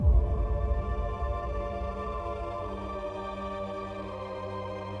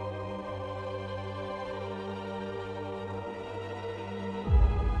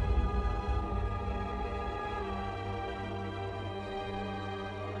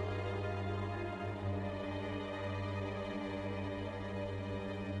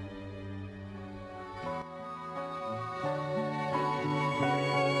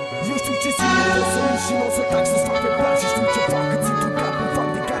ce simt, nu pot să mint și nu o să tac să-ți fac pe plac. Și știu ce fac, îți intru cap în fac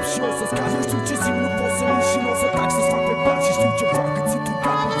de cap și o să scap. Nu știu ce simt, nu pot să mint și nu o să tac să-ți fac pe plac. Și știu ce fac, îți intru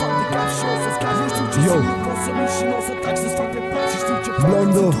cap în fac de cap și o să scap. Nu știu ce simt, nu pot să mint și nu o să tac să-ți fac pe plac. Și știu ce fac,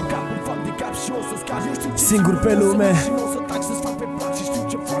 îți intru cap în fac de cap și o să scap. Nu știu ce Singur pe lume,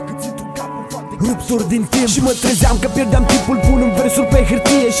 Rupturi din timp. Și mă trezeam că pierdeam timpul punând versuri pe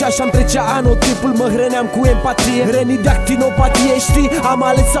hârtie. Și așa-mi trecea anotimpul, mă hrăneam cu empatie. Rănit de actinopatie, știi, am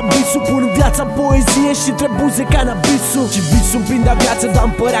ales abisul. Pun viața în poezie și între buze cannabisul. Și visul prindea viață, dar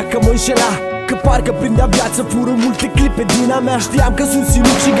îmi părea că mă înșela, că parcă prindea viață, fură multe clipe din a mea. Știam că sunt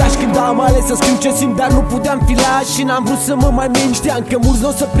sinuc și gaș când am ales să scriu ce simt, dar nu puteam fila și n-am vrut să mă mai mint. Știam că mulți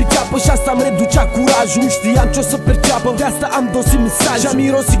n-o să priceapă și asta îmi reducea curajul. Știam ce-o să perceapă, de asta am dosit mesaj și am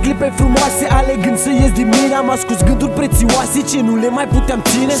mirosit clipe frumoase, alegând să ies din mine. Am ascuns gânduri prețioase ce nu le mai puteam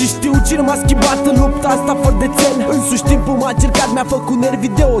ține. Și știu cine m-a schimbat în lupta asta fără de țel. Însuși timpul m-a cercat, mi-a făcut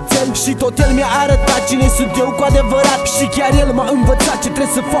nervii de oțel. Și tot el mi-a arătat cine sunt eu cu adevărat. Și chiar el m-a învățat ce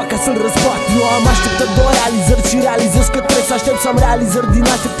trebuie să fac ca să-l răzbat. Nu am așteptări de realizări și realizez că trebuie să aștept să am realizări din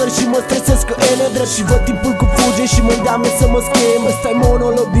așteptări. Și mă stresez că e nedrept și văd timpul cum fuge și mă îndeamnă să mă schimb. Ăsta-i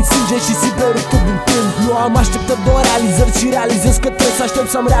monolog din sânge și simple rupturi din timp. Nu am așteptări de realizări și realizez că trebuie să aștept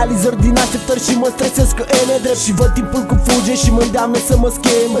să am realizări din așteptări. Și mă stresez că e nedrept și văd timpul cum fuge și mă îndeamnă să mă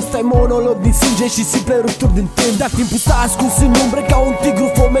schimb. Ăsta-i monolog din sânge și simple rupturi din timp. Dar timpul s-a ascuns în umbre ca un tigru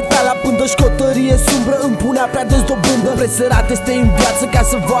fometat la pândă. Școtărie sumbră îmi punea prea des dobândă. Presărat este în viață ca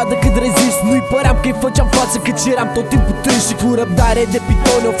să vadă cât rezist. Nu-i păream că-i făceam față cât și eram tot timpul trist. Și cu răbdare de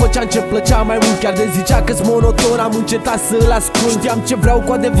piton eu făceam ce plăcea mai mult. Chiar de zicea că-s monoton, am încetat să-l ascult. Știam ce vreau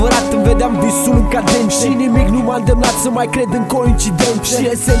cu adevărat, îmi vedeam visul în cadent. Și nimic nu m-a îndemnat să mai cred în coincidente. Și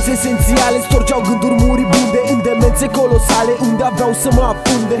esențe esențiale storceau gânduri muribunde în demențe colosale, unde aveau să mă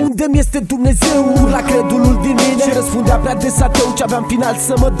apunde. Unde-mi este Dumnezeu? La credulul din mine. Și răspundea prea des ateu ce aveam final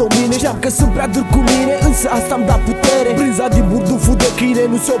să mă domine. Știam că sunt prea dur cu mine, însă asta îmi da putere. Brânza din burduful de câine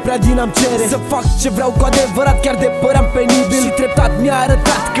nu se oprea din am cere. Să fac ce vreau cu adevărat, chiar de păream penibil. Și treptat mi-a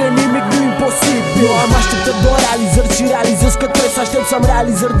arătat că nimic nu-i imposibil. Eu am așteptat doar realizări și realizez că trebuie să aștept să am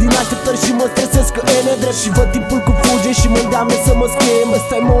realizări din așteptări. Și mă stresez că e nedrept și văd timpul cum fuge și mă îndeamnă să mă schimb.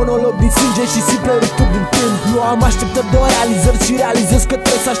 Ăsta-i monolog din sânge și simple rupturi din timp. Nu am așteptat doar realizări și realizez că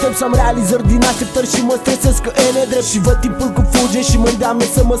trebuie să aștept să am realizări din așteptări. Și mă stresez că e nedrept și văd timpul cum fuge și mă îndeamnă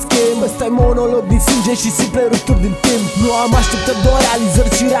să mă schimb. Ăsta-i monolog din sânge și simple rupturi din timp. Nu am așteptat doar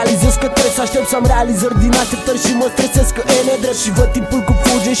realizări și realizez că trebuie să aștept să am realizări din așteptări. Și mă stresez că e nedrept și văd timpul cum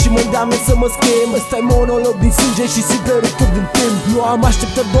fuge și mă îndeamnă să mă schimb. Ăsta-i monolog din sânge și simple rupturi din timp. Nu am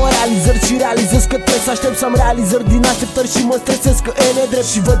așteptat doar realizări și realizez că trebuie să aștept să am realizări din așteptări. Și mă stresez că e nedrept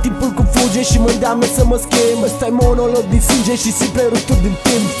și văd timpul cum fuge și mă îndeamnă să mă schimb. Ăsta-i monolog din sânge și simple rupturi din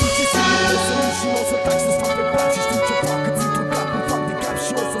timp.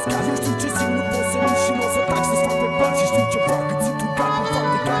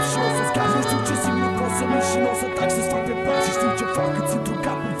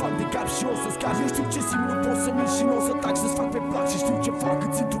 Nu știu ce simt, nu pot să mint și nu o să tac să-ți fac pe plac. Și știu ce fac,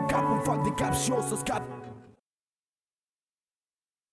 îți intru cap în fac de cap și o să scap.